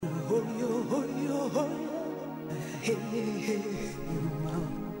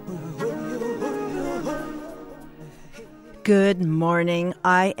Good morning.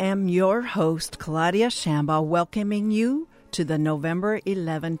 I am your host, Claudia Shamba, welcoming you to the November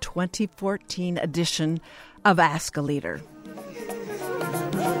 11, 2014 edition of Ask a Leader.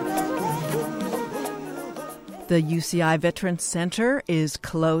 The UCI Veterans Center is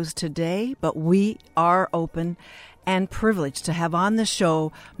closed today, but we are open and privileged to have on the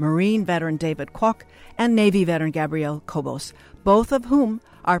show Marine veteran David Kwok and Navy veteran Gabrielle Kobos, both of whom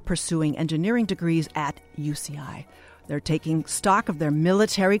are pursuing engineering degrees at UCI. They're taking stock of their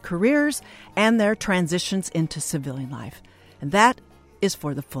military careers and their transitions into civilian life. And that is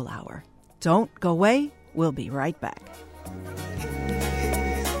for the full hour. Don't go away. We'll be right back.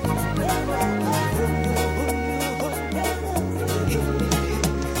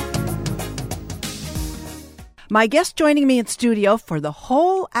 My guests joining me in studio for the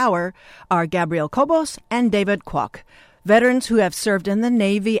whole hour are Gabrielle Kobos and David Kwok, veterans who have served in the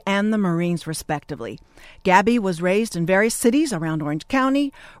Navy and the Marines, respectively. Gabby was raised in various cities around Orange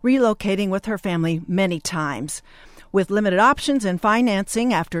County, relocating with her family many times. With limited options and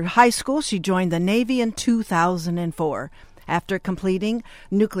financing after high school, she joined the Navy in 2004. After completing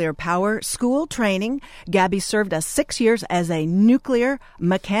nuclear power school training, Gabby served as 6 years as a nuclear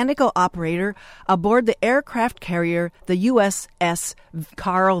mechanical operator aboard the aircraft carrier, the USS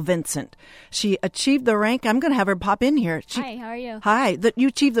Carl Vinson. She achieved the rank. I'm going to have her pop in here. Hi, how are you? Hi. You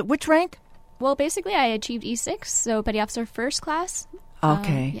achieved which rank? Well, basically, I achieved E6, so Petty Officer First Class.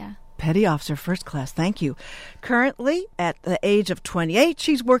 Okay. Yeah. Petty Officer First Class. Thank you. Currently, at the age of 28,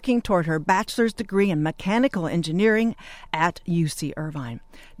 she's working toward her bachelor's degree in mechanical engineering at UC Irvine.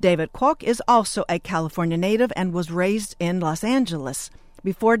 David Kwok is also a California native and was raised in Los Angeles.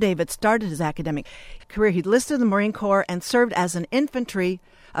 Before David started his academic career, he enlisted in the Marine Corps and served as an infantry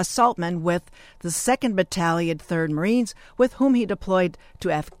assaultman with the 2nd Battalion, 3rd Marines, with whom he deployed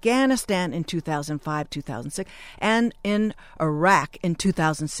to Afghanistan in 2005-2006 and in Iraq in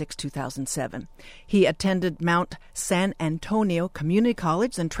 2006-2007. He attended Mount San Antonio Community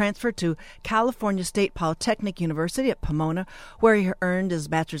College and transferred to California State Polytechnic University at Pomona, where he earned his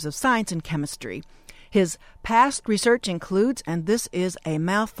Bachelor's of Science in Chemistry. His past research includes, and this is a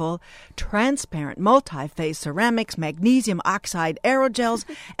mouthful, transparent multi-phase ceramics, magnesium oxide aerogels,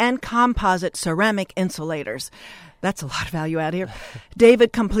 and composite ceramic insulators. That's a lot of value out here.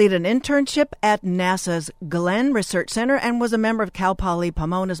 David completed an internship at NASA's Glenn Research Center and was a member of Cal Poly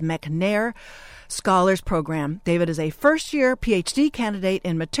Pomona's McNair Scholars Program. David is a first-year PhD candidate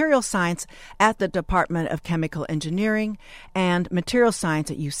in material science at the Department of Chemical Engineering and Material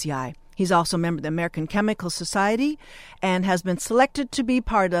Science at UCI. He's also a member of the American Chemical Society and has been selected to be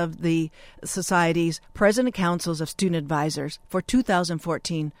part of the Society's President Councils of Student Advisors for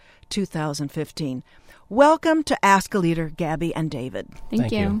 2014-2015. Welcome to Ask a Leader, Gabby and David.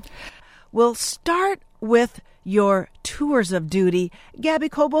 Thank you. We'll start with your tours of duty. Gabby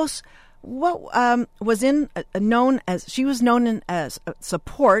Kobos, what was known as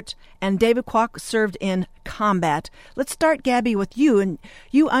support, and David Kwok served in combat. Let's start, Gabby, with you. And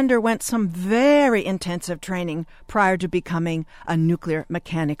you underwent some very intensive training prior to becoming a nuclear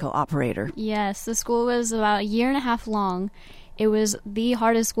mechanical operator. Yes, the school was about a year and a half long. It was the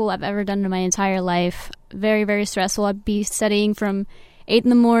hardest school I've ever done in my entire life. Very, very stressful. I'd be studying from 8 in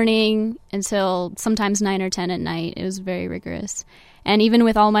the morning until sometimes 9 or 10 at night. It was very rigorous. And even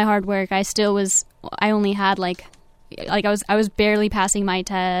with all my hard work, I only had I was barely passing my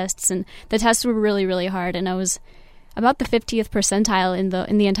tests, and the tests were really, really hard. And I was about the 50th percentile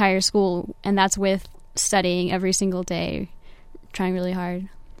in the entire school, and that's with studying every single day, trying really hard.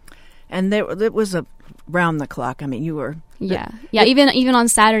 And it was around the clock. I mean, you were Even on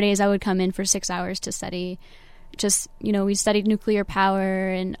Saturdays, I would come in for 6 hours to study. Just we studied nuclear power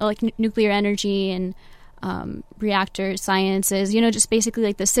and nuclear energy and reactor sciences, just basically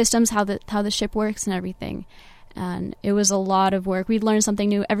like the systems, how the ship works and everything. And it was a lot of work. We'd learn something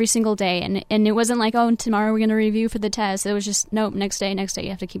new every single day. And it wasn't like, oh, tomorrow we're going to review for the test. It was just, nope, next day, you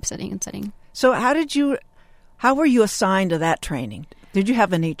have to keep studying and studying. So how were you assigned to that training? Did you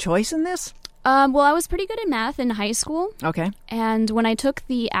have any choice in this? Well, I was pretty good at math in high school. Okay. And when I took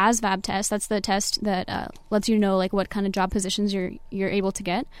the ASVAB test, that's the test that lets you know what kind of job positions you're able to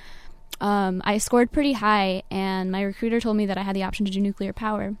get. I scored pretty high, and my recruiter told me that I had the option to do nuclear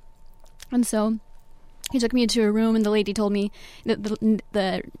power. And so he took me into a room, and the lady told me,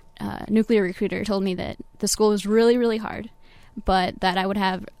 the nuclear recruiter told me that the school was really, really hard, but that I would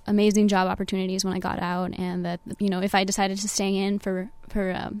have amazing job opportunities when I got out, and that, if I decided to stay in for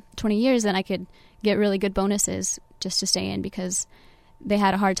 20 years, then I could get really good bonuses just to stay in, because they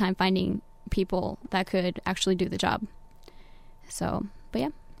had a hard time finding people that could actually do the job. So, but yeah.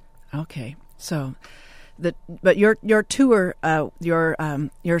 Okay. So, but your tour,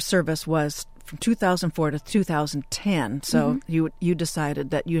 your service was from 2004 to 2010. So you decided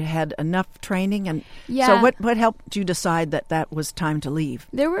that you had enough training, and so what helped you decide that was time to leave?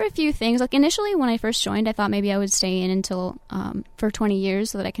 There were a few things. Like initially, when I first joined, I thought maybe I would stay in until for 20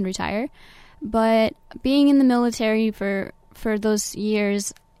 years so that I can retire. But being in the military for those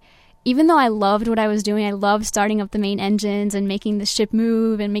years, even though I loved what I was doing, I loved starting up the main engines and making the ship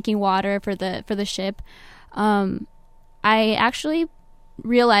move and making water for the ship. I actually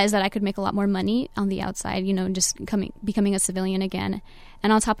realized that I could make a lot more money on the outside, just becoming a civilian again.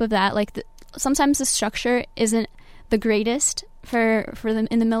 And on top of that, sometimes the structure isn't the greatest for them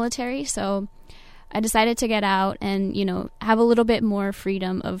in the military. So I decided to get out and, have a little bit more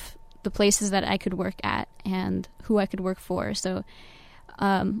freedom of the places that I could work at and who I could work for. So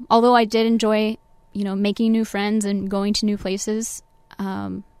although I did enjoy, making new friends and going to new places,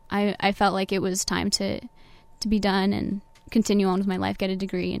 I felt like it was time to be done and continue on with my life, get a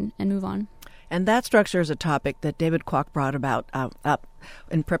degree, and move on. And that structure is a topic that David Kwok brought about up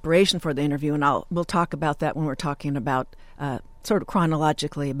in preparation for the interview, and we'll talk about that when we're talking about sort of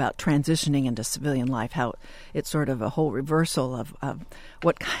chronologically about transitioning into civilian life, how it's sort of a whole reversal of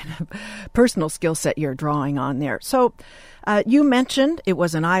what kind of personal skill set you're drawing on there. So you mentioned it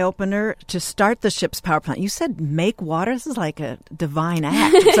was an eye-opener to start the ship's power plant. You said make water. This is like a divine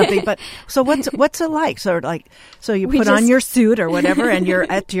act or something. But so what's it like? So you put on your suit or whatever, and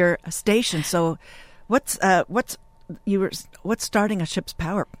you're at your station. So what's starting a ship's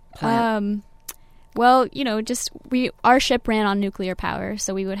power plant? Well, our ship ran on nuclear power,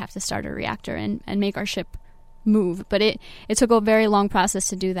 so we would have to start a reactor and make our ship move. But it took a very long process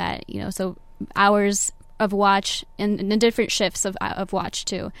to do that, so hours of watch and the different shifts of watch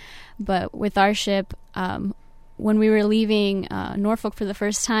too. But with our ship, when we were leaving Norfolk for the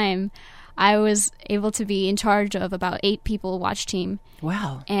first time, I was able to be in charge of about 8 people watch team.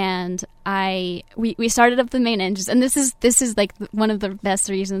 Wow. And we started up the main engines, and this is like one of the best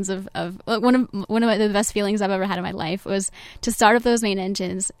reasons of one of the best feelings I've ever had in my life was to start up those main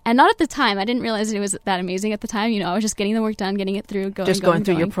engines. And not at the time, I didn't realize it was that amazing at the time. I was just getting the work done, getting it through, going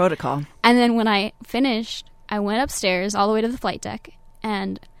through your protocol. And then when I finished, I went upstairs all the way to the flight deck,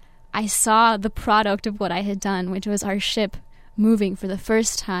 and I saw the product of what I had done, which was our ship moving for the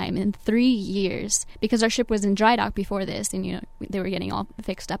first time in 3 years, because our ship was in dry dock before this, and they were getting all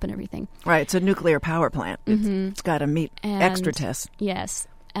fixed up and everything. Right, it's a nuclear power plant. It's got to meet extra tests. Yes,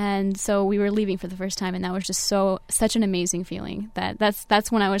 and so we were leaving for the first time, and that was just such an amazing feeling.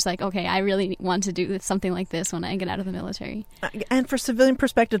 That's when I was like, okay, I really want to do something like this when I get out of the military. And for civilian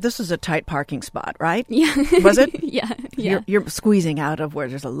perspective, this is a tight parking spot, right? Yeah. Was it? Yeah. You're squeezing out of where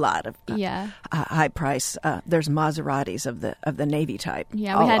there's a lot of high price. There's Maseratis of the Navy type.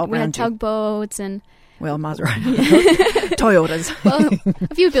 Yeah, we had tugboats and. Well, Maserati, Toyotas. Well,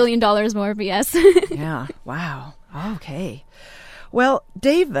 a few $1 billion more, but yes. Yeah. Wow. Okay. Well,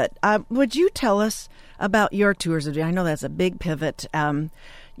 David, would you tell us about your tours of duty? I know that's a big pivot.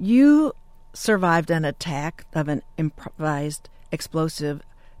 You survived an attack of an improvised explosive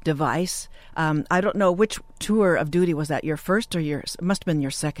device. I don't know which tour of duty was that, your first or it must have been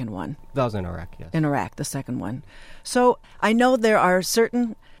your second one? That was in Iraq, yes. In Iraq, the second one. So I know there are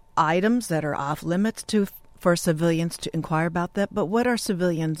certain items that are off limits for civilians to inquire about that, but what are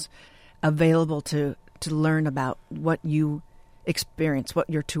civilians available to learn about what you experience, what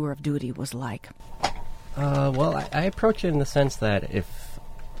your tour of duty was like? Well, I approach it in the sense that if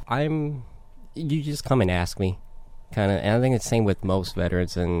you just come and ask me, kind of, and I think it's the same with most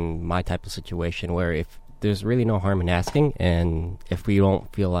veterans in my type of situation, where if there's really no harm in asking, and if we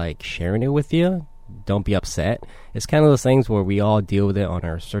don't feel like sharing it with you, don't be upset. It's kind of those things where we all deal with it on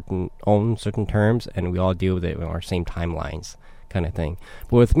our certain terms, and we all deal with it on our same timelines, kind of thing.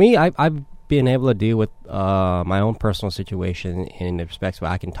 But with me, I've been able to deal with my own personal situation in the respects where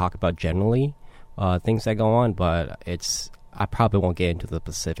I can talk about generally things that go on, but I probably won't get into the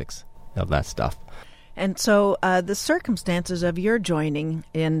specifics of that stuff. And so the circumstances of your joining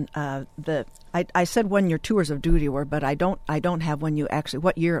in I said when your tours of duty were, but I don't have when you actually,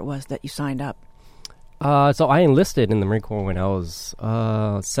 what year it was that you signed up. So I enlisted in the Marine Corps when I was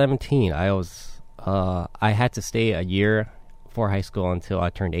 17. I had to stay a year for high school until I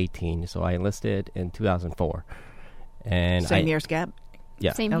turned 18. So I enlisted in 2004. And same year's gap?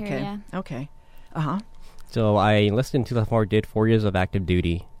 Yeah. Same okay. here, yeah. Okay. Uh-huh. So I enlisted in 2004, did 4 years of active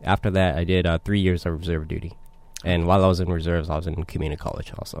duty. After that, I did 3 years of reserve duty. And while I was in reserves, I was in community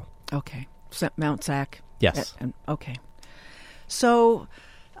college also. Okay. Mount Sac? Yes. Okay. So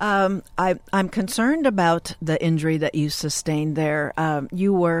I'm concerned about the injury that you sustained there.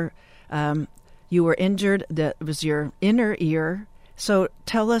 You were injured. That was your inner ear. So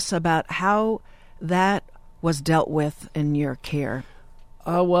tell us about how that was dealt with in your care.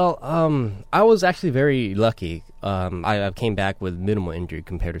 I was actually very lucky. I came back with minimal injury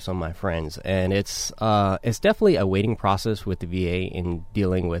compared to some of my friends, and it's definitely a waiting process with the VA in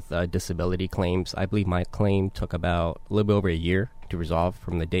dealing with disability claims. I believe my claim took about a little bit over a year to resolve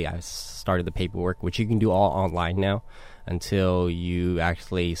from the day I started the paperwork, which you can do all online now, until you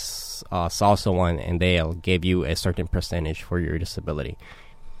actually saw someone and they'll give you a certain percentage for your disability.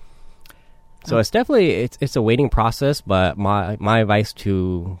 So it's definitely it's a waiting process, but my advice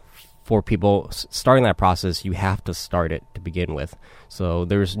for people starting that process, you have to start it to begin with. So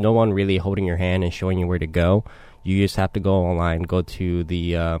there's no one really holding your hand and showing you where to go. You just have to go online, go to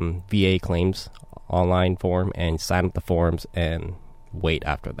the VA claims online form and sign up the forms and wait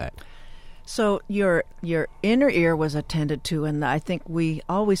after that. So your inner ear was attended to, and I think we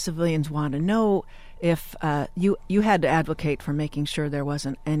civilians want to know if you had to advocate for making sure there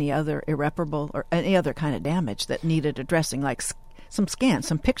wasn't any other irreparable or any other kind of damage that needed addressing, like some scans,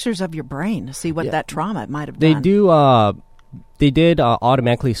 some pictures of your brain to see what that trauma might have done. They did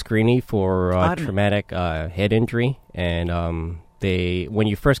automatically screen you for traumatic head injury, and when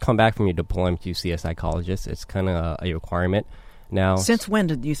you first come back from your deployment, you see a psychologist. It's kind of a requirement now. Since when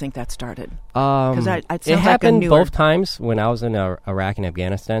did you think that started? Because it happened both times when I was in Iraq and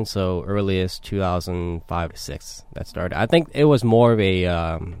Afghanistan. So earliest 2005 to 6 that started. I think it was more of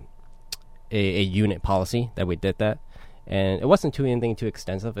a unit policy that we did that, and it wasn't anything too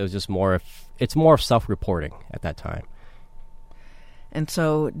extensive. It was just more of self-reporting at that time. And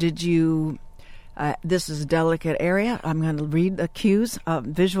so, did you? This is a delicate area. I'm going to read the cues,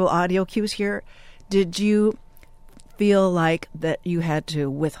 visual audio cues here. Did you feel like that you had to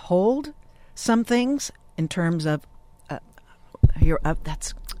withhold some things in terms of I've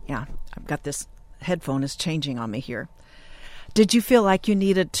got this headphone is changing on me here. Did you feel like you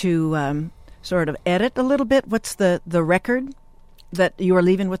needed to sort of edit a little bit? What's the record that you were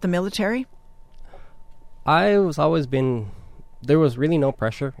leaving with the military? There was really no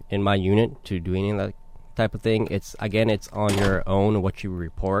pressure in my unit to do any of that type of thing. It's on your own what you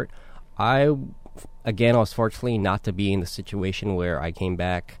report. I was fortunately not to be in the situation where I came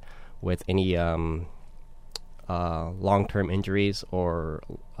back with any long-term injuries or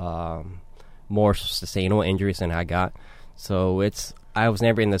more sustainable injuries than I got. So I was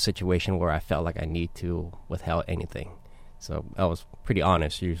never in the situation where I felt like I need to withhold anything. So I was pretty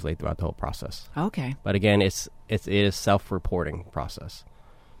honest usually throughout the whole process. Okay. But again, it is self-reporting process.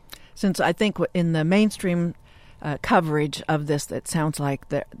 Since I think in the mainstream coverage of this, it sounds like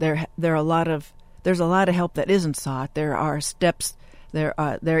there's a lot of help that isn't sought. There are steps.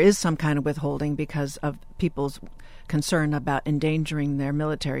 There is some kind of withholding because of people's concern about endangering their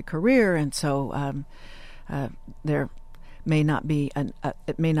military career, and so there may not be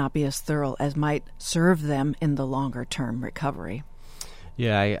it may not be as thorough as might serve them in the longer term recovery.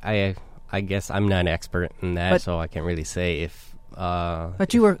 Yeah, I guess I'm not an expert in that, so I can't really say if.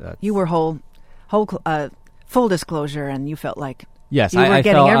 But you were whole full disclosure, and you felt like. Yes, you were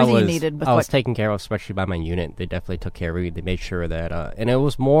getting everything you needed. I was taken care of, especially by my unit. They definitely took care of me. They made sure that, and it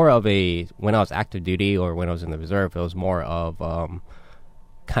was more of when I was active duty or when I was in the reserve, it was more of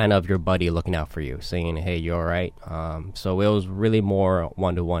kind of your buddy looking out for you, saying, "Hey, you all right?" So it was really more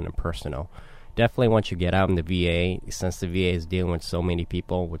one-to-one and personal. Definitely, once you get out in the VA, since the VA is dealing with so many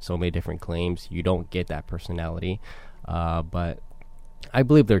people with so many different claims, you don't get that personality. But I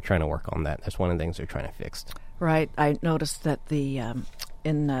believe they're trying to work on that. That's one of the things they're trying to fix. Right. I noticed that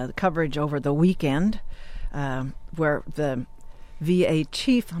in the coverage over the weekend, where the VA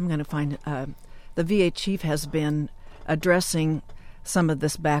chief, I'm going to find the VA chief has been addressing some of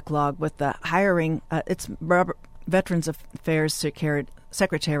this backlog with the hiring. It's Veterans Affairs Secretary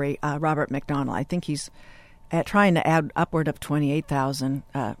Robert McDonnell. I think he's trying to add upward of 28,000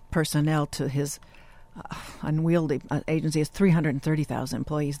 personnel to his unwieldy agency. Has 330,000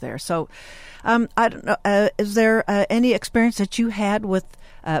 employees there. So I don't know, is there any experience that you had with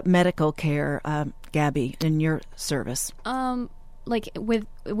medical care, Gabby, in your service? Like with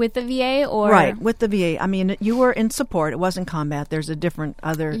the VA or? Right, with the VA. I mean, you were in support. It wasn't combat. There's there's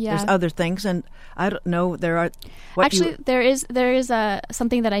other things, and I don't know, there are... there is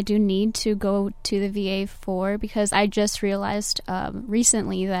something that I do need to go to the VA for, because I just realized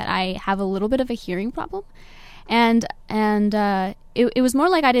recently that I have a little bit of a hearing problem, and it was more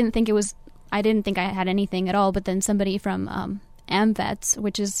like I didn't think I had anything at all, but then somebody from AMVETS,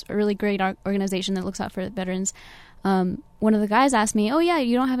 which is a really great organization that looks out for veterans, one of the guys asked me, "Oh yeah,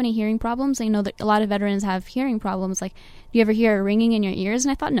 you don't have any hearing problems?" I know that a lot of veterans have hearing problems. Like, do you ever hear a ringing in your ears?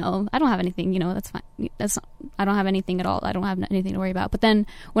 And I thought, no, I don't have anything. That's fine. I don't have anything at all. I don't have anything to worry about. But then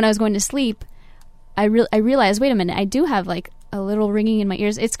when I was going to sleep, I realized, wait a minute, I do have like a little ringing in my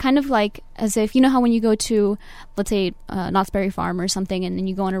ears. It's kind of like as if, how when you go to, let's say, Knott's Berry Farm or something, and then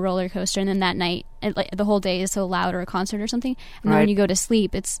you go on a roller coaster, and then that night, the whole day is so loud, or a concert or something, and then when you go to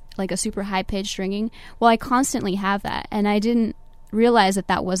sleep, it's like a super high-pitched ringing. Well, I constantly have that, and I didn't realize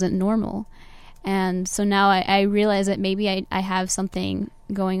that wasn't normal. And so now I realize that maybe I have something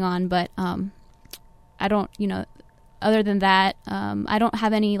going on, but I don't, other than that, I don't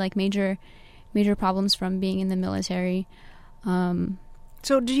have any like major problems from being in the military.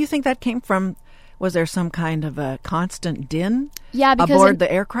 So do you think that came from, was there some kind of a constant din because aboard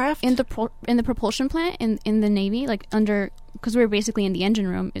the aircraft? In the propulsion plant in the Navy, like because we were basically in the engine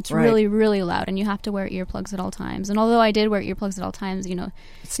room, it's really, really loud, and you have to wear earplugs at all times. And although I did wear earplugs at all times,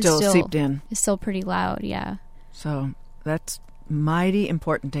 it's still seeped in. It's still pretty loud, yeah. So that's mighty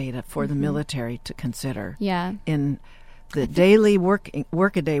important data for the military to consider. Yeah. In the daily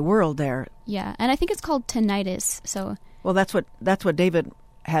workaday world there. Yeah, and I think it's called tinnitus. So. Well, that's what David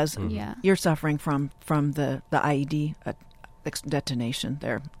has. Yeah. You're suffering from the IED detonation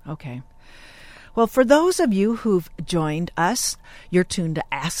there. Okay. Well, for those of you who've joined us, you're tuned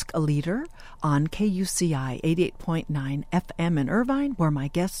to Ask a Leader on KUCI 88.9 FM in Irvine, where my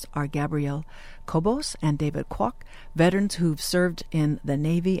guests are Gabrielle Cobos and David Kwok, veterans who've served in the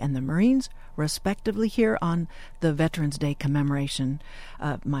Navy and the Marines, respectively, here on the Veterans Day commemoration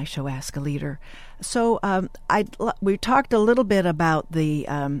of my show, Ask a Leader. So we talked a little bit about the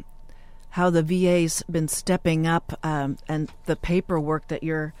how the VA's been stepping up and the paperwork that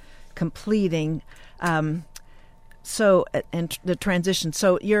you're completing. So and the transition.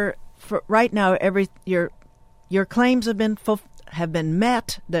 So right now your claims have been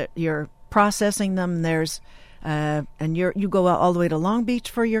met. That you're processing them. There's and you go all the way to Long Beach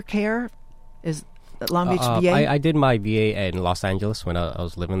for your care. Is Long Beach VA? I did my VA in Los Angeles when I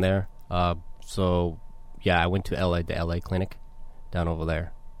was living there. So yeah, I went to the LA clinic down over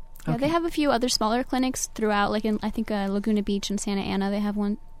there. Yeah, They have a few other smaller clinics throughout, like in, I think, Laguna Beach and Santa Ana, they have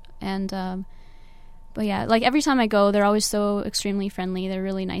one. And, but yeah, like every time I go, they're always so extremely friendly. They're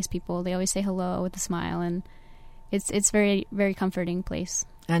really nice people. They always say hello with a smile, and it's very, very comforting place.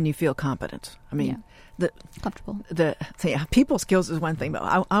 And you feel competent. I mean, comfortable. People skills is one thing,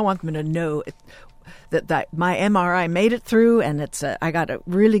 but I want them to know that my MRI made it through, and I got a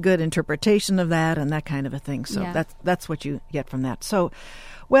really good interpretation of that, and that kind of a thing. So that's what you get from that. So,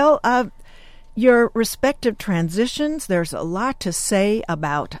 well, your respective transitions, there's a lot to say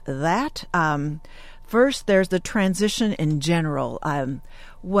about that. First, there's the transition in general.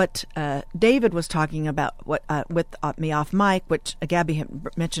 What David was talking about with me off mic, which Gabby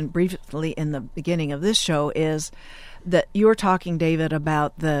had mentioned briefly in the beginning of this show, is that you were talking, David,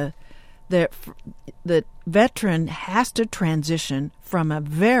 about the veteran has to transition from a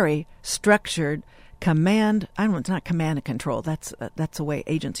very structured command. It's not command and control. That's the way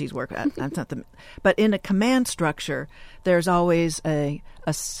agencies work. That's not but in a command structure, there's always a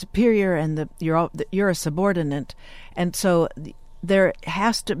superior, and you're a subordinate, and so there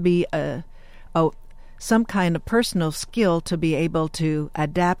has to be some kind of personal skill to be able to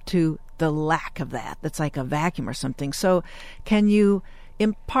adapt to the lack of that. That's like a vacuum or something. So, can you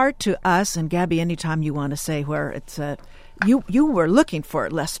impart to us, and Gabby, anytime you want to say where it's you were looking for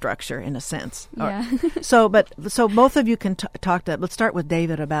less structure in a sense. Yeah. So both of you can talk to. Let's start with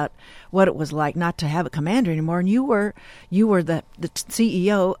David about what it was like not to have a commander anymore, and you were the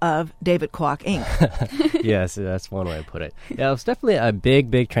CEO of David Kwok Inc. Yes, that's one way to put it. Yeah, it was definitely a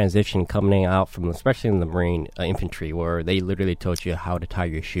big transition coming out from, especially in the Marine infantry, where they literally taught you how to tie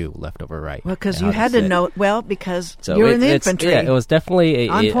your shoe left over right. Well, because you had to know because you're in the infantry. Yeah, it was definitely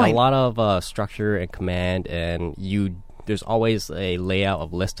a lot of structure and command, and there's always a layout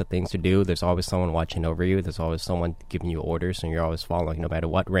of list of things to do. There's always someone watching over you. There's always someone giving you orders, and you're always following. No matter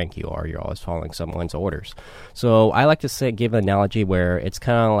what rank you are, you're always following someone's orders. So I like to give an analogy where it's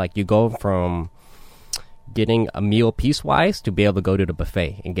kind of like you go from getting a meal piecewise to be able to go to the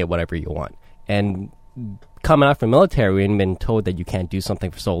buffet and get whatever you want. And coming out from military and been told that you can't do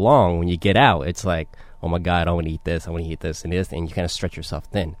something for so long, when you get out, it's like, oh my God, I want to eat this, and this, and you kind of stretch yourself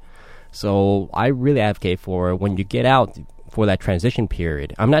thin. So I really advocate for when you get out for that transition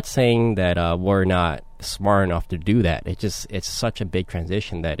period. I'm not saying that we're not smart enough to do that. It's such a big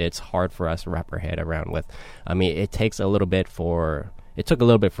transition that it's hard for us to wrap our head around with. I mean, it took a little bit for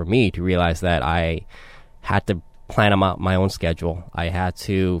me to realize that I had to plan out my own schedule. I had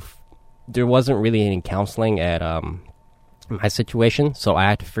to there wasn't really any counseling at my situation, so I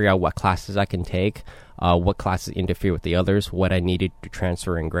had to figure out what classes I can take, what classes interfere with the others, what I needed to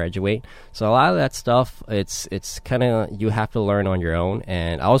transfer and graduate. So a lot of that stuff, it's kind of, you have to learn on your own.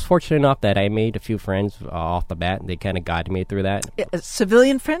 And I was fortunate enough that I made a few friends off the bat. They kind of guided me through that.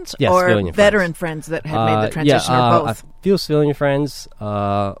 Civilian friends, yeah, or civilian veteran friends that had made the transition, or both? A few civilian friends,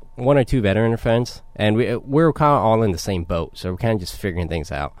 one or two veteran friends, and we're kind of all in the same boat, so we're kind of just figuring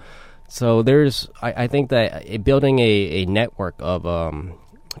things out. So I think that building a network of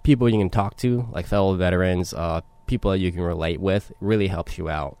people you can talk to, like fellow veterans, people that you can relate with, really helps you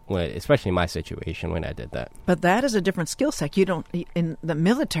out, especially in my situation when I did that. But that is a different skill set. You don't, in the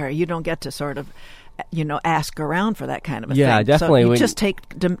military, you don't get to sort of, ask around for that kind of a thing. Yeah, definitely. So you just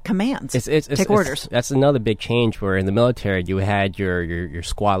take commands, take orders. That's another big change, where in the military, you had your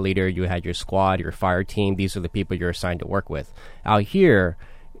squad leader, you had your squad, your fire team. These are the people you're assigned to work with. Out here,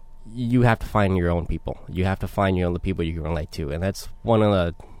 you have to find your own people. You have to find the people you can relate to, and that's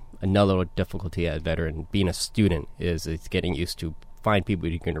another difficulty as a veteran. Being a student is getting used to find people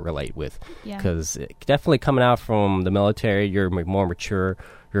you can relate with. Because definitely coming out from the military, you're more mature,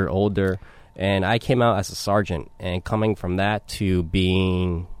 you're older, and I came out as a sergeant, and coming from that to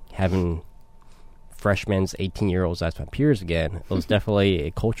having freshmen, 18-year-olds as my peers again, it was definitely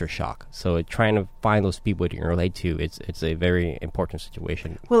a culture shock. So trying to find those people you can relate to, it's a very important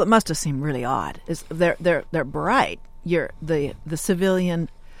situation. Well, it must have seemed really odd. They're bright. The civilian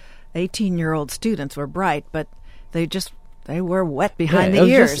 18-year-old students were bright, but they were wet behind the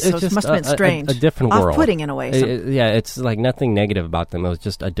ears. So it must have been strange. A different world. Off-putting in a way. It's like nothing negative about them. It was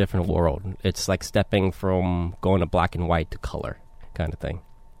just a different world. It's like stepping from going to black and white to color kind of thing.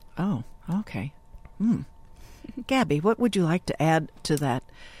 Oh, okay. Gabby, what would you like to add to that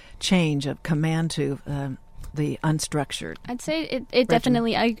change of command to the unstructured? I'd say it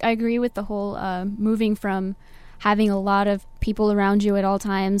definitely, I agree with the whole moving from having a lot of people around you at all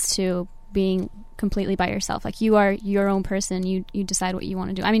times to being completely by yourself. Like, you are your own person. You decide what you want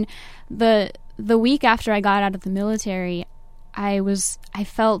to do. I mean, the week after I got out of the military, I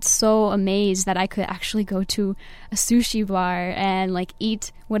felt so amazed that I could actually go to a sushi bar and like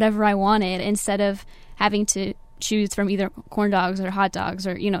eat whatever I wanted, instead of having to choose from either corn dogs or hot dogs,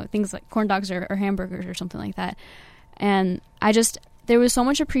 or things like corn dogs or hamburgers or something like that. And there was so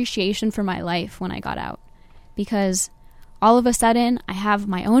much appreciation for my life when I got out, because all of a sudden I have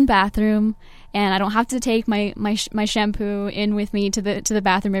my own bathroom, and I don't have to take my shampoo in with me to the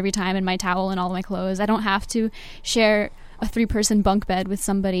bathroom every time, and my towel and all my clothes. I don't have to share a 3-person bunk bed with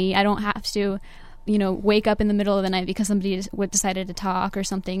somebody. I don't have to, wake up in the middle of the night because somebody decided to talk or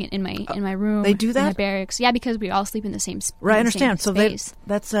something in my room. They do that? In my barracks. Yeah, because we all sleep in the same space. Right, I understand. So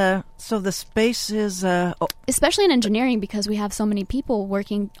the space is especially in engineering, because we have so many people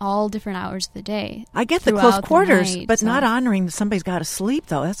working all different hours of the day. I get the close quarters, but not honoring that somebody's got to sleep,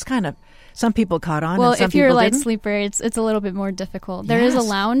 though. That's kind of, some people caught on. Well, and some if you're a light didn't. sleeper, it's a little bit more difficult. There is a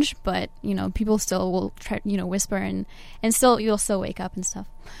lounge, but people still will try, whisper and still you'll still wake up and stuff.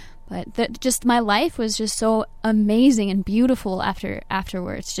 But just my life was just so amazing and beautiful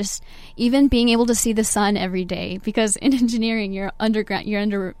afterwards. Just even being able to see the sun every day, because in engineering you're underground, you're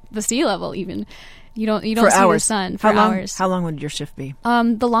under the sea level. Even you don't see the sun for hours. How long would your shift be?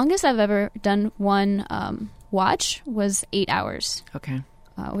 The longest I've ever done one watch was 8 hours. Okay.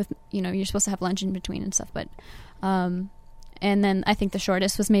 With you're supposed to have lunch in between and stuff, but and then I think the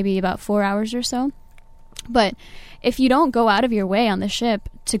shortest was maybe about 4 hours or so. But if you don't go out of your way on the ship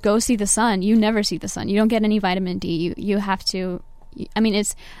to go see the sun, you never see the sun. You don't get any vitamin D. You have to. I mean,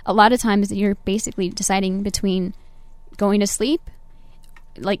 it's a lot of times you're basically deciding between going to sleep,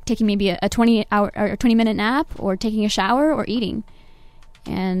 like taking maybe a 20-hour or 20-minute nap, or taking a shower, or eating,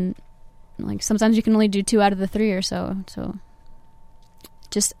 and like sometimes you can only do 2 out of the 3 or so. So.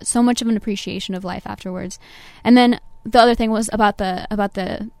 Just so much of an appreciation of life afterwards. And then the other thing was about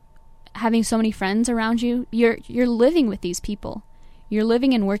the having so many friends around you. You're living with these people. You're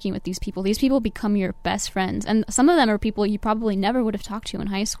living and working with these people. These people become your best friends. And some of them are people you probably never would have talked to in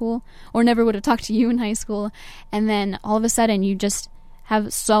high school, or never would have talked to you in high school. And then all of a sudden you just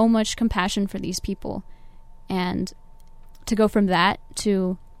have so much compassion for these people. And to go from that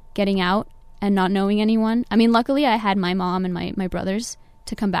to getting out and not knowing anyone. I mean, luckily I had my mom and my brothers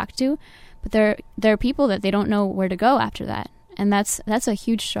to come back to, but there are people that they don't know where to go after that, and that's a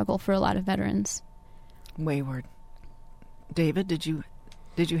huge struggle for a lot of veterans. Wayward. David, did you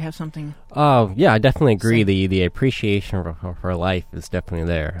did you have something? Oh, yeah, I definitely agree. The appreciation for life is definitely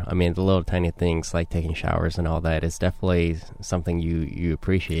there. I mean, the little tiny things like taking showers and all that is definitely something you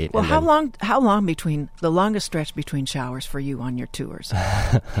appreciate. Well, how long between the longest stretch between showers for you on your tours?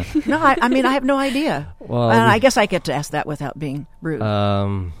 No, I mean, I have no idea. Well, I guess I get to ask that without being rude.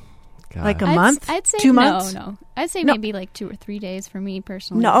 Like a month? I'd say 2 months? No. I'd say maybe like 2 or 3 days for me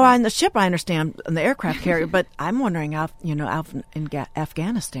personally. No, on the ship I understand, on the aircraft carrier, but I'm wondering out in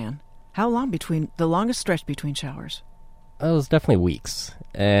Afghanistan, how long between the longest stretch between showers? It was definitely weeks,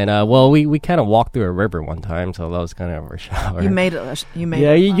 and we kind of walked through a river one time, so that was kind of our shower. You improvise.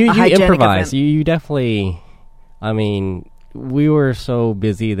 You definitely. I mean, we were so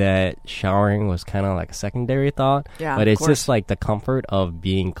busy that showering was kind of like a secondary thought. Yeah, but it's just like the comfort of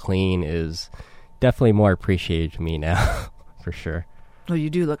being clean is definitely more appreciated to me now, for sure. Well, you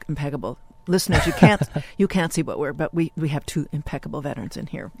do look impeccable. Listeners, you can't see what but we have 2 impeccable veterans in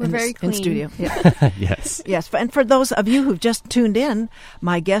here. We're very clean. In studio. Yeah. Yes. Yes. And for those of you who've just tuned in,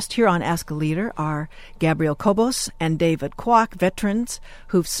 my guests here on Ask a Leader are Gabrielle Kobos and David Kwok, veterans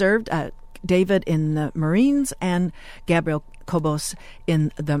who've served, David in the Marines and Gabrielle Kobos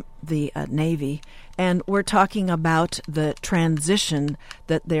in the Navy. And we're talking about the transition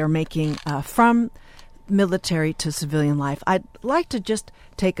that they're making from military to civilian life. I'd like to just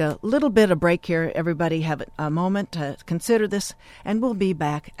take a little bit of break here. Everybody have a moment to consider this, and we'll be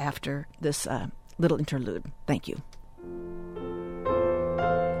back after this little interlude. Thank you.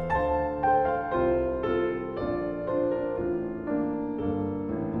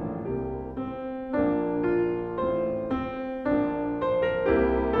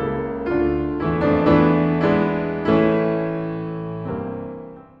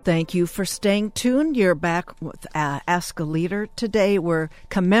 Thank you for staying tuned. You're back with Ask a Leader. Today we're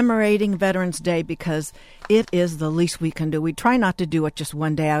commemorating Veterans Day because it is the least we can do. We try not to do it just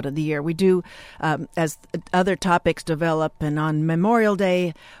one day out of the year. We do, as other topics develop, and on Memorial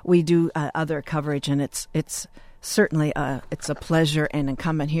Day we do other coverage, and it's certainly it's a pleasure and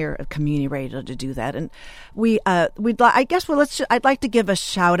incumbent here at Community Radio to do that. And I'd like to give a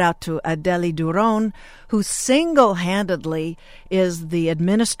shout out to Adeli Duron, who single-handedly is the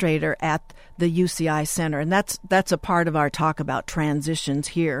administrator at the UCI Center, and that's a part of our talk about transitions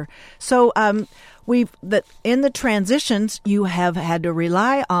here. So in the transitions, you have had to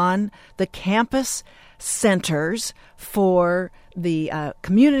rely on the campus centers for the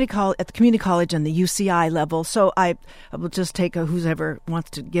community college and the UCI level. So I will just take whoever wants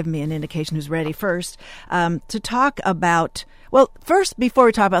to give me an indication who's ready first to talk about. Well, first, before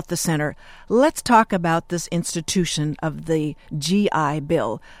we talk about the center, let's talk about this institution of the GI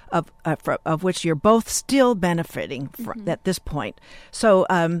Bill, of which you're both still benefiting from at this point. So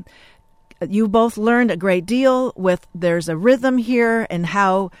you both learned a great deal there's a rhythm here and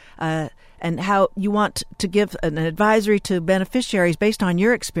how you want to give an advisory to beneficiaries based on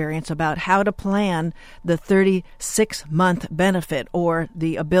your experience about how to plan the 36-month benefit or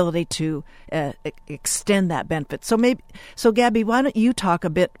the ability to extend that benefit. So Gabby, why don't you talk a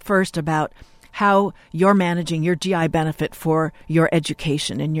bit first about how you're managing your GI benefit for your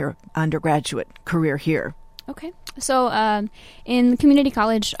education in your undergraduate career here? Okay. So in community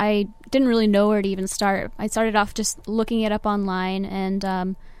college, I didn't really know where to even start. I started off just looking it up online,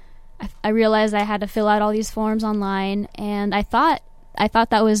 and I realized I had to fill out all these forms online, and I thought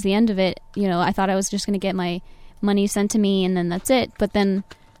that was the end of it. You know, I thought I was just going to get my money sent to me, and then that's it. But then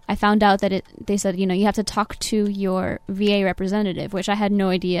I found out that they said, you have to talk to your VA representative, which I had no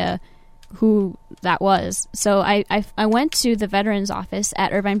idea who that was. So I went to the veterans office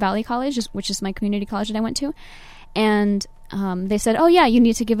at Irvine Valley College, which is my community college that I went to, and they said, oh yeah, you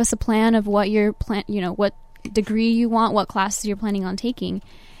need to give us a plan of what your what degree you want, what classes you're planning on taking.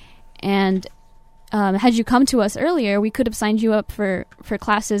 And had you come to us earlier, we could have signed you up for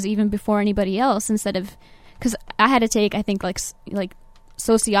classes even before anybody else, because I had to take, I think, like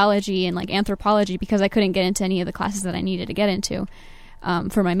sociology and like anthropology, because I couldn't get into any of the classes that I needed to get into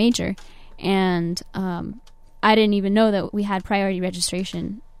for my major. And I didn't even know that we had priority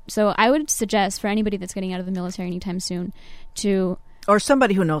registration. So I would suggest for anybody that's getting out of the military anytime soon or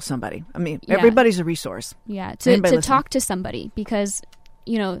somebody who knows somebody. I mean, everybody's a resoce. Yeah, to talk to somebody, because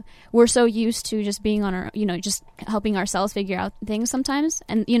we're so used to just being on our, just helping ourselves figure out things sometimes.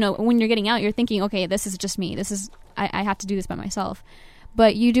 And, when you're getting out, you're thinking, okay, this is just me. I have to do this by myself.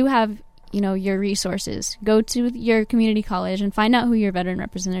 But you do have, your resources. Go to your community college and find out who your veteran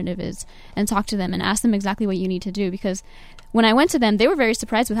representative is and talk to them and ask them exactly what you need to do. Because when I went to them, they were very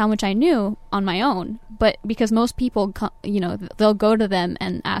surprised with how much I knew on my own. But because most people, they'll go to them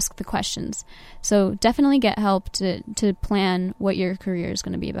and ask the questions. So definitely get help to plan what your career is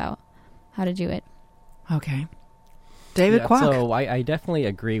going to be about, how to do it. Okay. David Kwok. So I definitely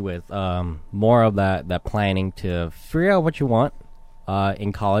agree with more of that planning to figure out what you want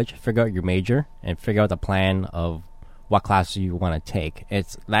in college, figure out your major, and figure out the plan of what classes you want to take.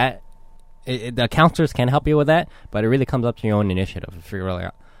 It's that the counselors can help you with that, but it really comes up to your own initiative to figure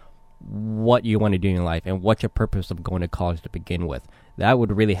out what you want to do in life and what's your purpose of going to college to begin with. That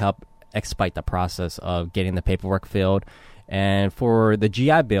would really help expedite the process of getting the paperwork filled. And for the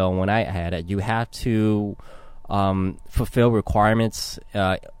GI Bill, when I had it, you have to fulfill requirements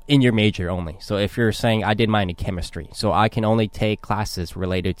in your major only. So if you're saying I did mine in chemistry, so I can only take classes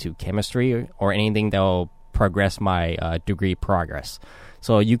related to chemistry or anything that will progress my degree progress.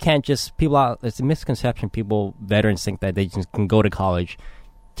 So you can't just, it's a misconception. Veterans think that they just can go to college,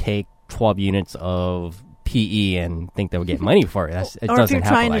 take 12 units of PE and think they'll get money for it. It or doesn't if you're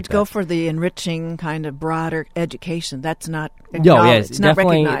happen trying like to go that. for the enriching kind of broader education, that's not Yes, it's not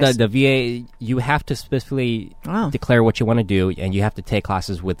definitely recognized. the VA, you have to specifically declare what you want to do, and you have to take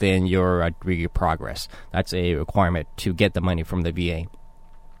classes within your degree of progress. That's a requirement to get the money from the VA.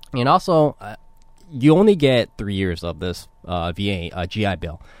 And also, you only get 3 years of this VA GI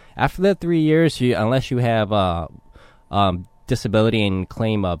Bill. After that 3 years, unless you have disability and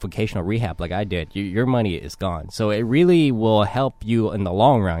claim vocational rehab like I did, your money is gone. So it really will help you in the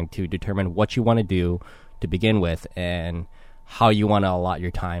long run to determine what you want to do to begin with and how you want to allot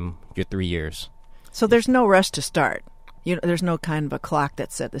your time, your 3 years. So there's no rush to start. There's no kind of a clock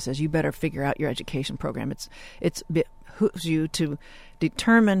that says you better figure out your education program. It behooves you to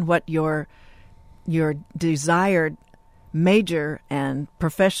determine what your desired major and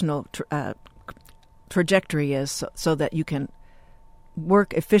professional trajectory is, so that you can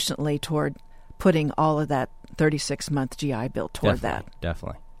work efficiently toward putting all of that 36-month GI Bill toward that.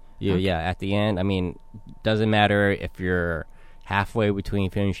 Definitely. Yeah, at the end, doesn't matter if you're halfway between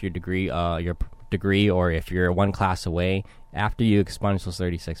finishing your degree or if you're one class away. After you expunge those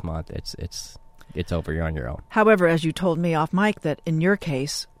 36 months, it's over. You're on your own. However, as you told me off mic, that in your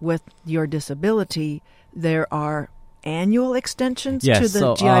case, with your disability, there are annual extensions to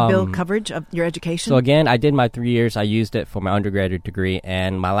the GI Bill coverage of your education? So again, I did my 3 years. I used it for my undergraduate degree,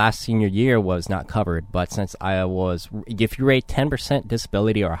 and my last senior year was not covered. But since if you rate 10%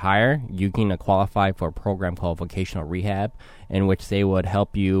 disability or higher, you can qualify for a program called vocational rehab, in which they would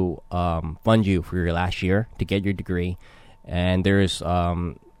help you fund you for your last year to get your degree. And there's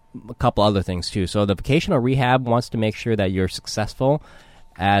a couple other things too. So the vocational rehab wants to make sure that you're successful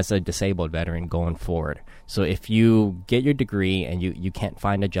as a disabled veteran going forward. So if you get your degree and you can't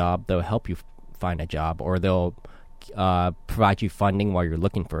find a job, they'll help you find a job, or they'll provide you funding while you're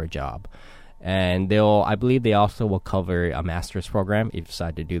looking for a job. And I believe they also will cover a master's program if you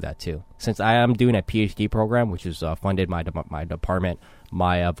decide to do that too. Since I am doing a PhD program, which is funded by my department,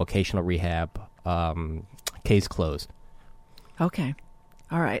 my vocational rehab case closed. Okay.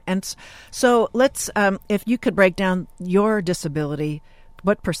 All right. And so let's, if you could break down your disability,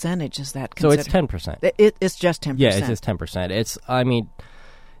 what percentage is that considered? So it's 10%. It's just 10%. Yeah, it's just 10%.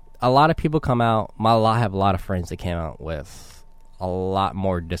 A lot of people come out. I have a lot of friends that came out with a lot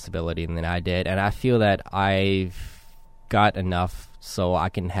more disability than I did, and I feel that I've got enough so I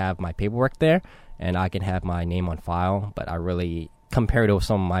can have my paperwork there and I can have my name on file. But I really, compared to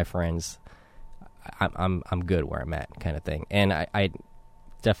some of my friends, I'm good where I'm at, kind of thing. And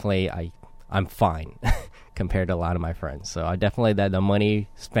I'm fine compared to a lot of my friends. So I definitely, that the money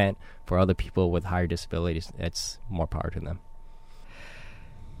spent for other people with higher disabilities, it's more power to them.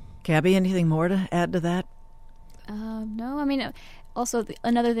 Gabby, anything more to add to that? No, also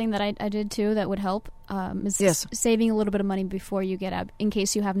another thing that I did too that would help is saving a little bit of money before you get out, in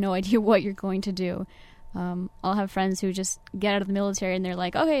case you have no idea what you're going to do. I'll have friends who just get out of the military and they're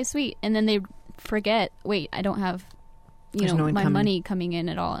like, okay, sweet. And then they forget, wait, I don't have my money coming in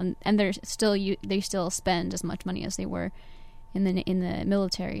at all, and they still spend as much money as they were in the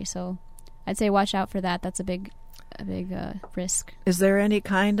military. So I'd say watch out for that. That's a big risk. Is there any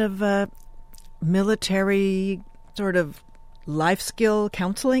kind of military sort of life skill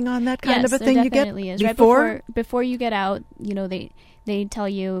counseling on that kind of a thing you get is. before? Before you get out, they tell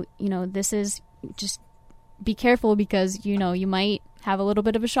you, this is just be careful because you might have a little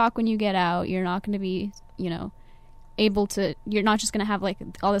bit of a shock when you get out. You're not going to be you're not just going to have like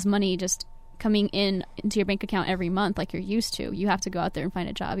all this money just coming into your bank account every month like you're used to. You have to go out there and find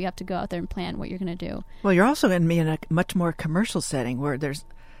a job. You have to go out there and plan what you're going to do. Well, you're also going to be in a much more commercial setting where there's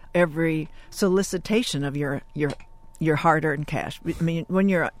every solicitation of your your hard-earned cash. I mean, when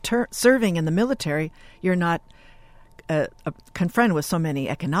you're serving in the military, you're not confronted with so many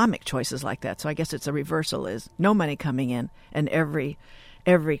economic choices like that. So I guess it's a reversal: is no money coming in, and every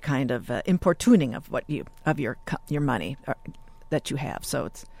kind of importuning of your money that you have. So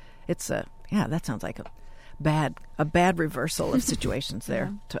it's that sounds like a bad reversal of situations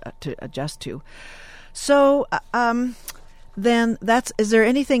there to adjust to. So then is there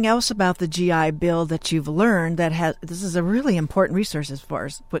anything else about the GI Bill that you've learned that this is a really important resource as far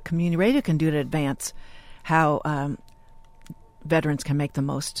as what community radio can do to advance how veterans can make the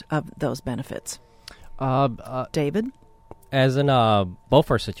most of those benefits? David? As in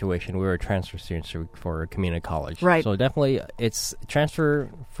both our situation, we were transfer students for community college. Right. So definitely, it's transfer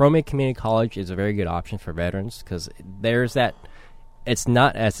from a community college is a very good option for veterans because there's that. It's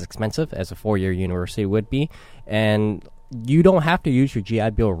not as expensive as a 4-year university would be, and you don't have to use your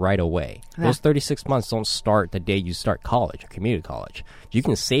GI Bill right away. Yeah. Those 36 months don't start the day you start college or community college. You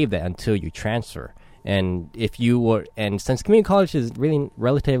can save that until you transfer. And since community college is really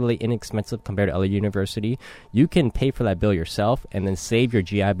relatively inexpensive compared to other university, you can pay for that bill yourself and then save your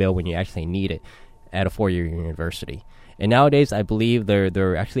GI Bill when you actually need it at a 4-year university. And nowadays, I believe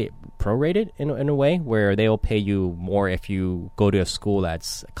they're actually prorated in a way where they will pay you more if you go to a school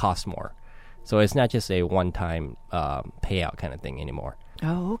that's costs more. So it's not just a one-time payout kind of thing anymore.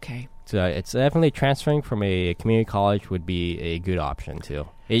 Oh, okay. So it's definitely transferring from a community college would be a good option too.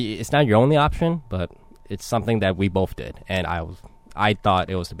 It's not your only option, but it's something that we both did, and I thought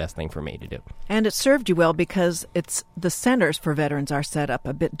it was the best thing for me to do. And it served you well because the centers for veterans are set up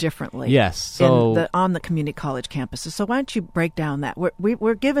a bit differently. Yes, so on the community college campuses. So why don't you break down that?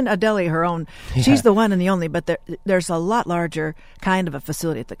 We're giving Adele her own. Yeah. She's the one and the only, but there's a lot larger kind of a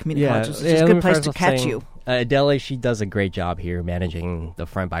facility at the community colleges. It's a good place to catch you. Adele, she does a great job here managing the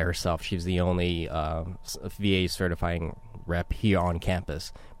front by herself. She's the only VA certifying rep here on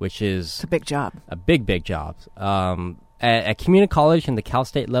campus, which is it's a big job. A big job. At community college and the Cal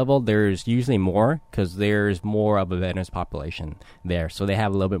State level, there's usually more because there's more of a veterans population there. So they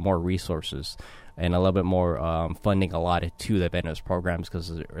have a little bit more resources and a little bit more funding allotted to the veterans programs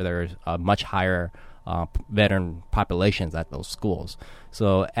because there's a much higher veteran populations at those schools.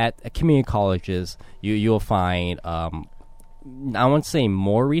 So at community colleges, you'll find, I won't say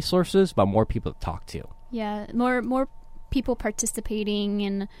more resources, but more people to talk to. Yeah, more people participating,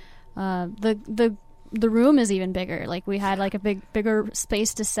 and the room is even bigger. Like we had like a bigger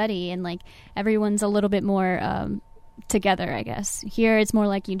space to study, and like everyone's a little bit more together, I guess. Here it's more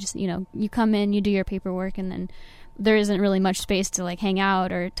like you just, you come in, you do your paperwork, and then there isn't really much space to like hang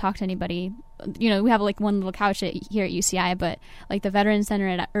out or talk to anybody. We have like one little couch here at UCI, but like the Veterans Center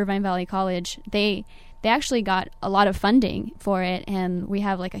at Irvine Valley College, they actually got a lot of funding for it, and we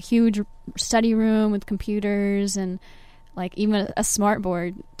have like a huge study room with computers and like even a smart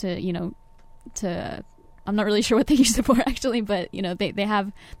board to I'm not really sure what they use it for actually, but they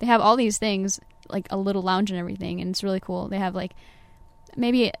have all these things, like a little lounge and everything, and it's really cool. They have like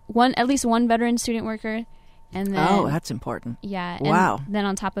maybe at least one veteran student worker, and then that's important. Yeah. Wow. And then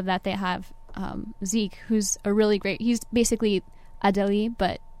on top of that, they have Zeke, who's a really great. He's basically Adeli,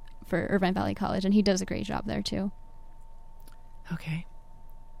 but for Irvine Valley College, and he does a great job there too. Okay.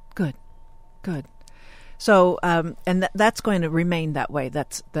 Good. So, and that's going to remain that way.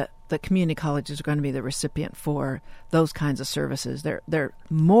 That's the community colleges are going to be the recipient for those kinds of services. There are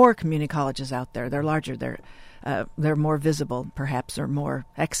more community colleges out there. They're larger. They're more visible, perhaps, or more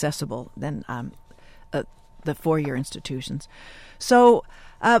accessible than the 4-year institutions. So,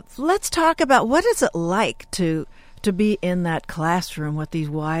 let's talk about what is it like to be in that classroom with these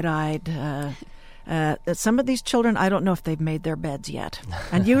wide-eyed. Some of these children, I don't know if they've made their beds yet.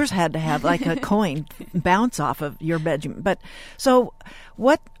 And yours had to have like a coin bounce off of your bedroom. But so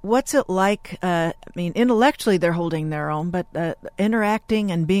what's it like? I mean, intellectually they're holding their own, but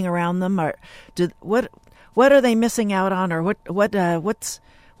interacting and being around them, what are they missing out on, or what's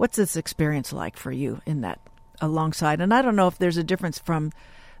this experience like for you in that alongside? And I don't know if there's a difference from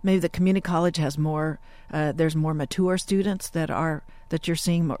maybe the community college has more. There's more mature students that you're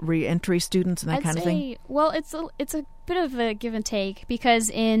seeing, re-entry students and that kind of thing? Well, it's a bit of a give and take, because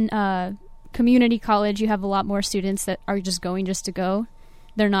in community college you have a lot more students that are just going just to go.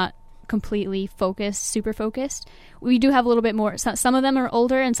 They're not completely focused, super focused. We do have a little bit more. Some of them are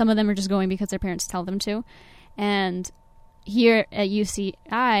older, and some of them are just going because their parents tell them to. And here at UCI,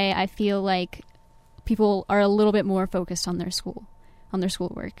 I feel like people are a little bit more focused on their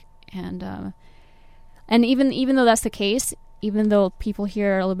schoolwork, and even though that's the case, even though people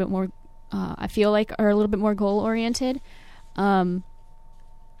here are a little bit more, I feel like are a little bit more goal oriented,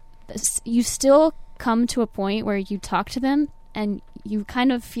 you still come to a point where you talk to them and you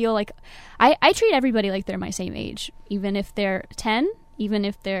kind of feel like I treat everybody like they're my same age, even if they're 10, even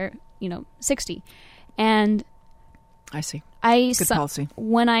if they're 60, and I see. Good policy.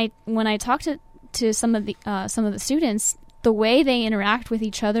 When I talk to some of the students, the way they interact with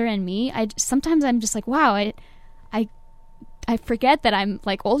each other and me, sometimes I'm just like, wow, I forget that I'm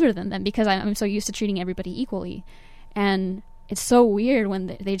like older than them because I'm so used to treating everybody equally, and it's so weird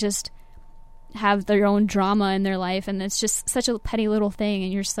when they just have their own drama in their life, and it's just such a petty little thing,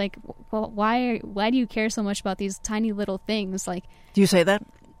 and you're just like, well, why do you care so much about these tiny little things? Like, do you say that?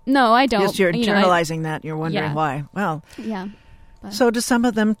 No, I don't. Yes, you're internalizing that. You're wondering why. Well, yeah. But. So do some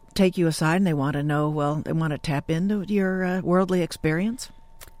of them take you aside and they want to know? Well, they want to tap into your worldly experience.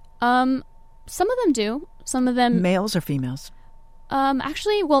 Some of them do. Some of them males or females.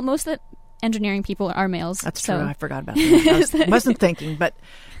 Actually, well, most of the engineering people are males. That's true. I forgot about that. I wasn't thinking, but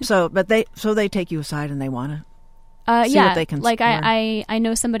they take you aside and they want to see what they can. Like I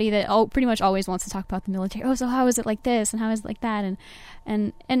know somebody that pretty much always wants to talk about the military. Oh, so how is it like this and how is it like that,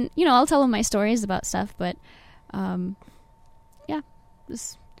 and I'll tell them my stories about stuff, but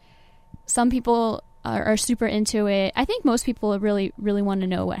some people are super into it. I think most people really really want to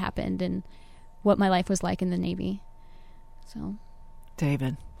know what happened and what my life was like in the Navy. So,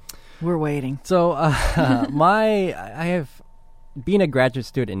 David. We're waiting. So, I have, being a graduate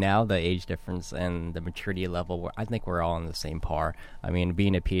student now, the age difference and the maturity level, I think we're all on the same par. I mean,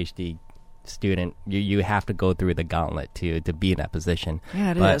 being a PhD student, you have to go through the gauntlet to be in that position.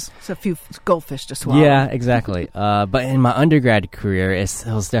 Yeah, it is. It's a few goldfish to swallow. Yeah, exactly. But in my undergrad career, it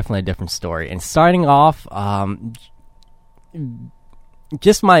was definitely a different story. And starting off,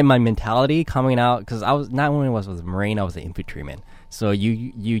 just my mentality coming out, because I was not only was a Marine, I was an infantryman. So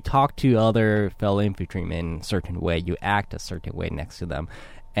you talk to other fellow infantrymen a certain way, you act a certain way next to them,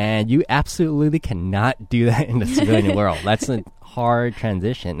 and you absolutely cannot do that in the civilian world. That's a hard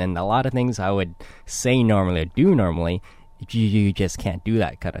transition, and a lot of things I would say normally or do normally, you just can't do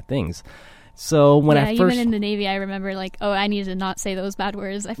that kind of things. So when I first, even in the Navy, I remember like, oh, I need to not say those bad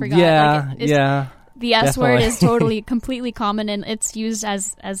words. I forgot. Yeah. The S word is totally, completely common, and it's used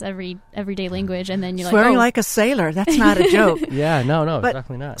as everyday language. And then you're swearing like a sailor. That's not a joke. Yeah, no, but,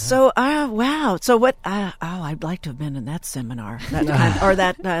 definitely not. So, wow. So what? I'd like to have been in that seminar,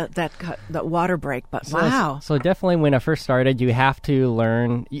 that water break. But wow. So definitely, when I first started, you have to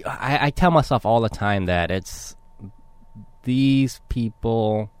learn. I tell myself all the time that it's these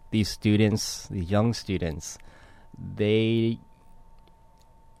people, these students, these young students, they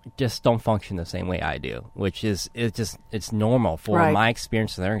just don't function the same way I do, which is it's normal for my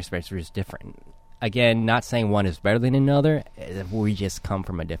experience and their experience, which is different. Again, not saying one is better than another. We just come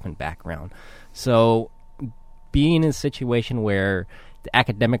from a different background. So being in a situation where the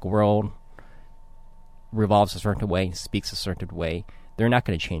academic world revolves a certain way, speaks a certain way, they're not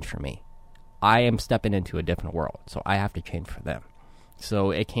going to change for me. I am stepping into a different world, so I have to change for them.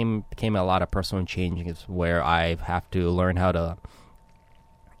 So it became a lot of personal changes where I have to learn how to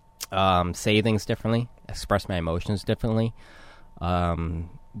say things differently, express my emotions differently,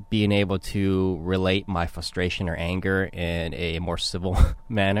 being able to relate my frustration or anger in a more civil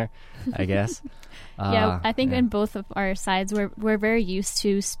manner, I guess. I think in both of our sides, we're very used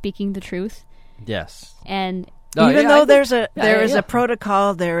to speaking the truth. Yes. And even though there is a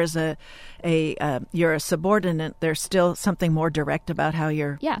protocol, there is you're a subordinate, there's still something more direct about how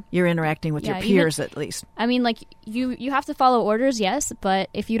you're interacting with your peers, at least. I mean, like you have to follow orders, yes, but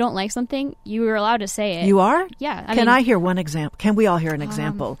if you don't like something, you are allowed to say it. You are? Yeah. I hear one example? Can we all hear an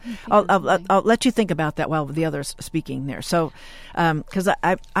example? I'll let you think about that while the other's speaking there. So, because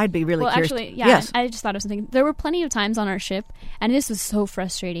I'd be really curious. Actually, yes. I just thought of something. There were plenty of times on our ship, and this was so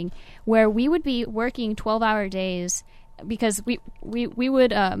frustrating, where we would be working 12-hour days. Because we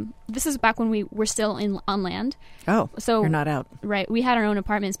would this is back when we were still on land. Oh, so you're not out. Right. We had our own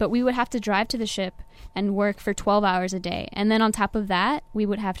apartments, but we would have to drive to the ship and work for 12 hours a day. And then on top of that, we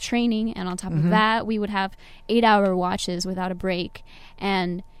would have training. And on top of that, we would have 8-hour watches without a break.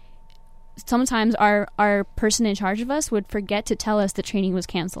 And sometimes our person in charge of us would forget to tell us the training was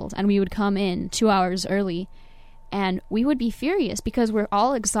canceled. And we would come in 2 hours early. And we would be furious because we're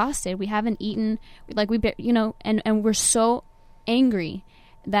all exhausted. We haven't eaten, and we're so angry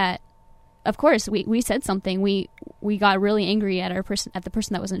that, of course, we said something. We got really angry at the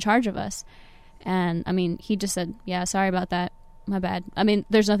person that was in charge of us. And I mean, he just said, "Yeah, sorry about that. My bad." I mean,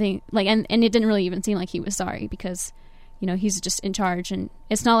 there's nothing and it didn't really even seem like he was sorry because, he's just in charge, and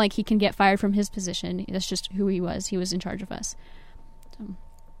it's not like he can get fired from his position. That's just who he was. He was in charge of us. So.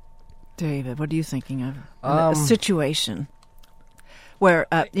 David, what are you thinking of? A situation where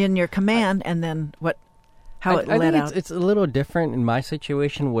in your command, and then how it I led think out. it's a little different in my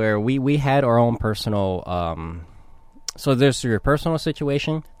situation where we had our own personal. So there's your personal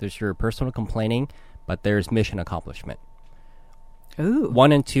situation, there's your personal complaining, but there's mission accomplishment. Ooh.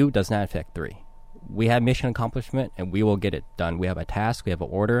 1 and 2 does not affect 3. We have mission accomplishment, and we will get it done. We have a task, we have an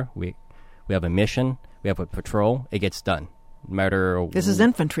order, we have a mission, we have a patrol. It gets done. No matter This is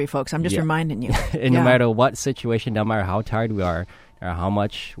infantry, folks. I'm just reminding you. And no matter what situation, no matter how tired we are, or how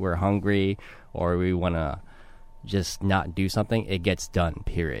much we're hungry, or we want to just not do something, it gets done,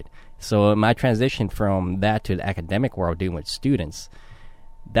 period. So my transition from that to the academic world, dealing with students,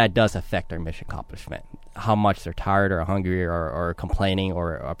 that does affect our mission accomplishment. How much they're tired or hungry or complaining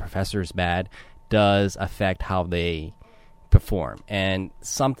or a professor's bad does affect how they perform. And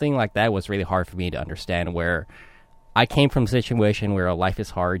something like that was really hard for me to understand, where I came from a situation where life is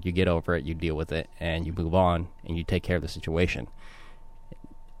hard, you get over it, you deal with it, and you move on, and you take care of the situation.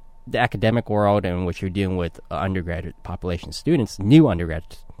 The academic world, in which you're dealing with undergraduate population students, new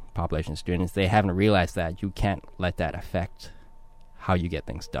undergraduate population students, they haven't realized that you can't let that affect how you get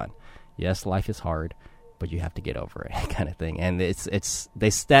things done. Yes, life is hard, but you have to get over it, kind of thing. And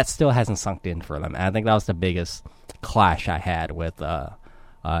that still hasn't sunk in for them. And I think that was the biggest clash I had with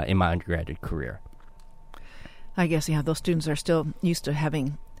in my undergraduate career. I guess, those students are still used to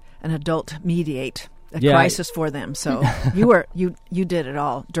having an adult mediate a crisis for them. So you did it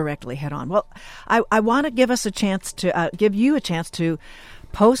all directly head on. Well, I want to give us a chance to give you a chance to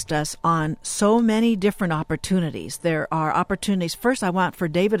post us on so many different opportunities. There are opportunities. First, I want for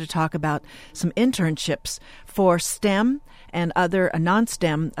David to talk about some internships for STEM and other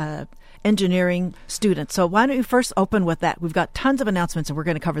non-STEM engineering students. So why don't you first open with that? We've got tons of announcements, and we're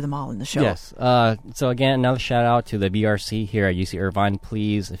going to cover them all in the show. Yes. So again, another shout out to the BRC here at UC Irvine.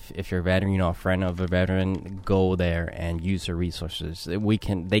 Please, if you're a veteran, a friend of a veteran, go there and use their resources.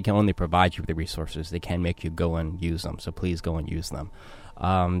 They can only provide you with the resources. They can't make you go and use them. So please go and use them.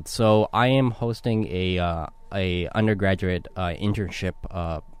 So I am hosting a undergraduate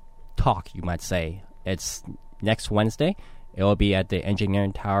internship talk, you might say. It's next Wednesday. It will be at the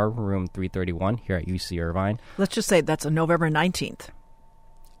Engineering Tower, room 331 here at UC Irvine. Let's just say that's on November 19th.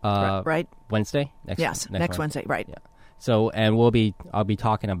 Right? Wednesday? Next Wednesday, right. Yeah. So, and I'll be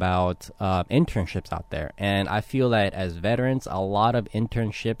talking about internships out there. And I feel that as veterans, a lot of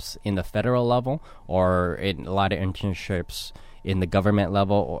internships in the federal level, or a lot of internships in the government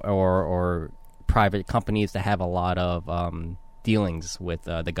level, or private companies that have a lot of dealings with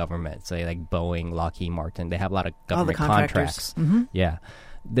the government, say like Boeing, Lockheed Martin, they have a lot of government contracts. Mm-hmm. Yeah.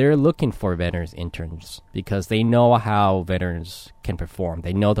 They're looking for veterans interns because they know how veterans can perform.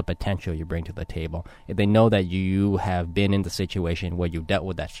 They know the potential you bring to the table. They know that you have been in the situation where you've dealt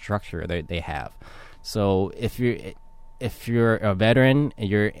with that structure they have. So if you're a veteran,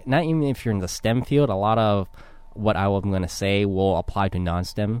 you're not even if you're in the STEM field, a lot of what I'm going to say will apply to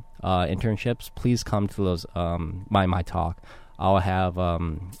non-STEM internships. Please come to those my talk. I'll have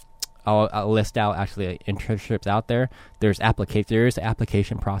I'll list out actually internships out there. There is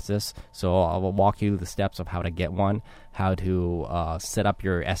application process, so I will walk you the steps of how to get one, how to set up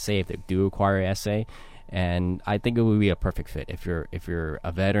your essay if they do require an essay, and I think it would be a perfect fit. If you're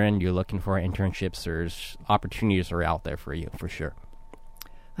a veteran, you're looking for internships, there's opportunities are out there for you for sure.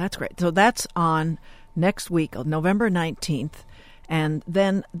 That's great. So that's on next week, November 19th, and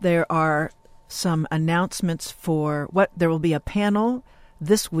then there are some announcements for there will be a panel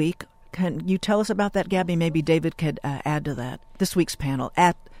this week. Can you tell us about that, Gabby? Maybe David could add to that. This week's panel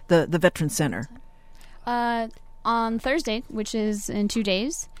at the Veterans Center. On Thursday, which is in 2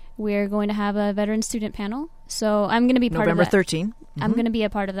 days, we're going to have a veteran student panel. So I'm going to be part November of that. November 13th. Mm-hmm. I'm going to be a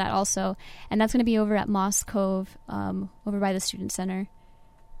part of that also. And that's going to be over at Moss Cove, over by the Student Center.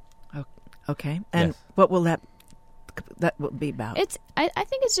 Okay. And yes. What will that will be about? I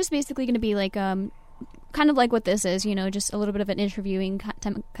think it's just basically going to be like kind of like what this is, just a little bit of an interviewing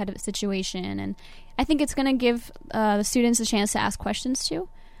kind of situation. And I think it's going to give the students a chance to ask questions too.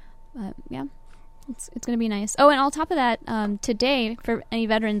 Yeah, it's going to be nice. Oh, and on top of that, today, for any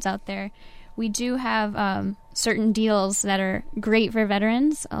veterans out there, we do have certain deals that are great for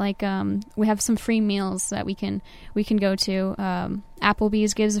veterans. Like we have some free meals that we can go to.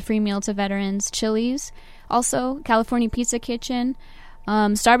 Applebee's gives a free meal to veterans. Chili's, also California Pizza Kitchen.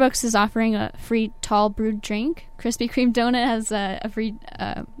 Starbucks is offering a free tall brewed drink. Krispy Kreme donut has a free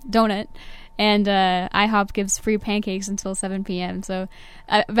donut, and IHOP gives free pancakes until 7 p.m. So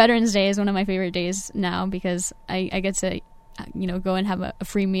Veterans Day is one of my favorite days now because I get to go and have a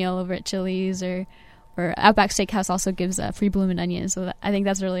free meal over at Chili's or Outback Steakhouse also gives free bloomin' onions. So I think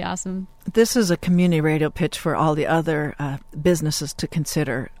that's really awesome. This is a community radio pitch for all the other businesses to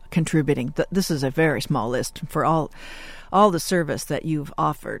consider contributing. This is a very small list for all the service that you've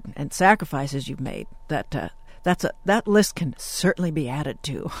offered and sacrifices you've made. That list can certainly be added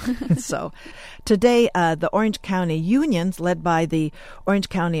to. So today, the Orange County unions, led by the Orange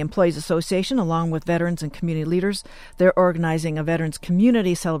County Employees Association, along with veterans and community leaders, they're organizing a Veterans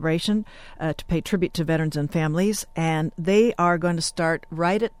Community Celebration to pay tribute to veterans and families. And they are going to start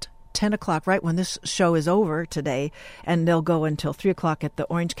right at 10 o'clock, right when this show is over today, and they'll go until 3 o'clock at the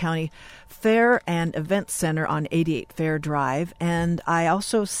Orange County Fair and Events Center on 88 Fair Drive. And I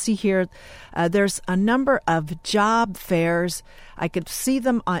also see here there's a number of job fairs. I could see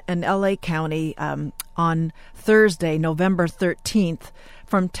them in L.A. County on Thursday, November 13th.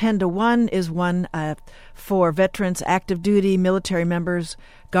 From 10 to 1 is one for veterans, active duty, military members,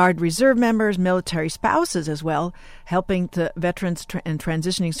 Guard Reserve members, military spouses as well, helping the veterans and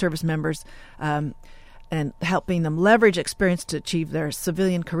transitioning service members and helping them leverage experience to achieve their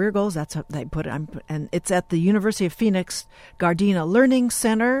civilian career goals. That's how they put it. And it's at the University of Phoenix Gardena Learning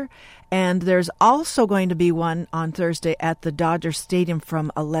Center. And there's also going to be one on Thursday at the Dodger Stadium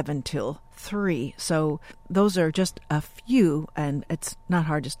from 11 till 3. So those are just a few, and it's not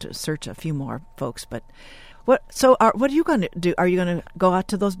hard just to search a few more folks. But what are you going to do? Are you going to go out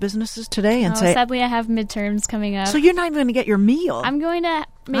to those businesses today and say? Sadly, I have midterms coming up. So you're not even going to get your meal. I'm going to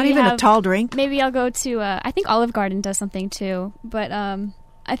not even a tall drink. Maybe I'll go to. I think Olive Garden does something too, but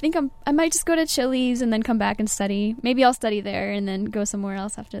I think I might just go to Chili's and then come back and study. Maybe I'll study there and then go somewhere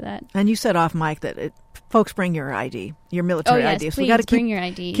else after that. And you said off mic that folks bring your ID, your military yes, ID. So please we got to bring your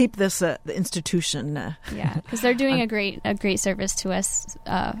ID. Keep this the institution. Yeah, because they're doing a great service to us.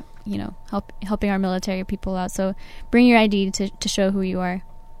 Helping our military people out. So bring your ID to show who you are.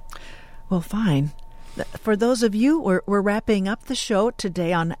 Well, fine. For those of you, we're wrapping up the show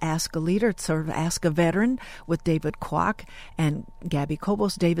today on Ask a Leader. It's sort of Ask a Veteran with David Kwok and Gabby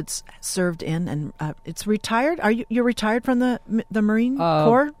Kobos. David's served in, and it's retired. You're retired from the Marine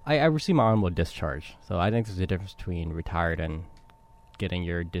Corps? I received my honorable discharge. So I think there's a difference between retired and getting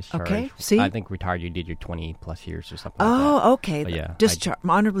your discharge. Okay, see? I think retired, you did your 20-plus years or something like that. Oh, okay. But yeah.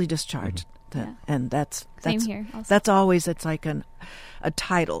 Honorably discharged. Yeah. And that's Same here. Also. That's always, it's like a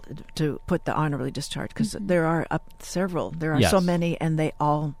title to put the honorably discharged, because there are several. There are so many, and they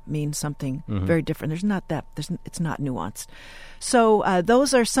all mean something very different. It's not nuanced. So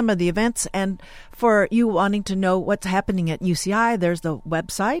those are some of the events. And for you wanting to know what's happening at UCI, there's the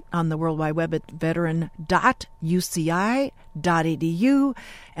website on the World Wide Web at veteran.uci.edu,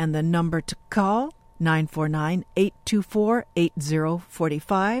 and the number to call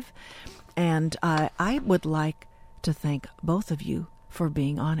 949-824-8045. And I would like to thank both of you for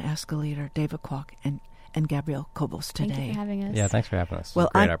being on Ask a Leader, David Kwok and Gabrielle Kobos today. Thank you for having us. Yeah, thanks for having us. Well,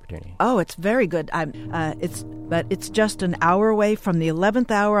 it's a great opportunity. Oh, it's very good. It's just an hour away from the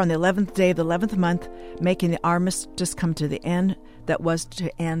 11th hour on the 11th day of the 11th month, making the armistice come to the end that was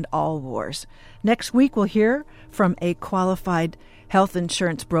to end all wars. Next week, we'll hear from a qualified health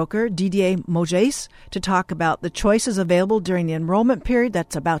insurance broker, Didier Moges, to talk about the choices available during the enrollment period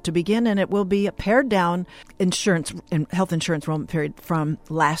that's about to begin, and it will be a pared down health insurance enrollment period from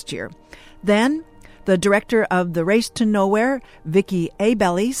last year. Then, the director of the Race to Nowhere, Vicki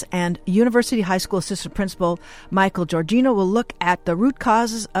Abellis, and University High School assistant principal Michael Giorgino will look at the root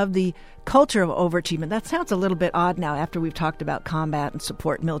causes of the culture of overachievement. That sounds a little bit odd now after we've talked about combat and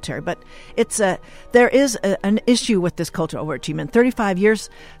support military, but there is an issue with this culture of overachievement. 35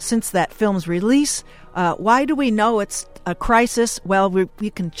 years since that film's release. Why do we know it's a crisis? Well, we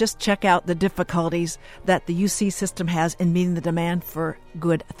can just check out the difficulties that the UC system has in meeting the demand for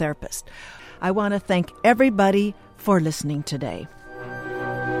good therapists. I want to thank everybody for listening today.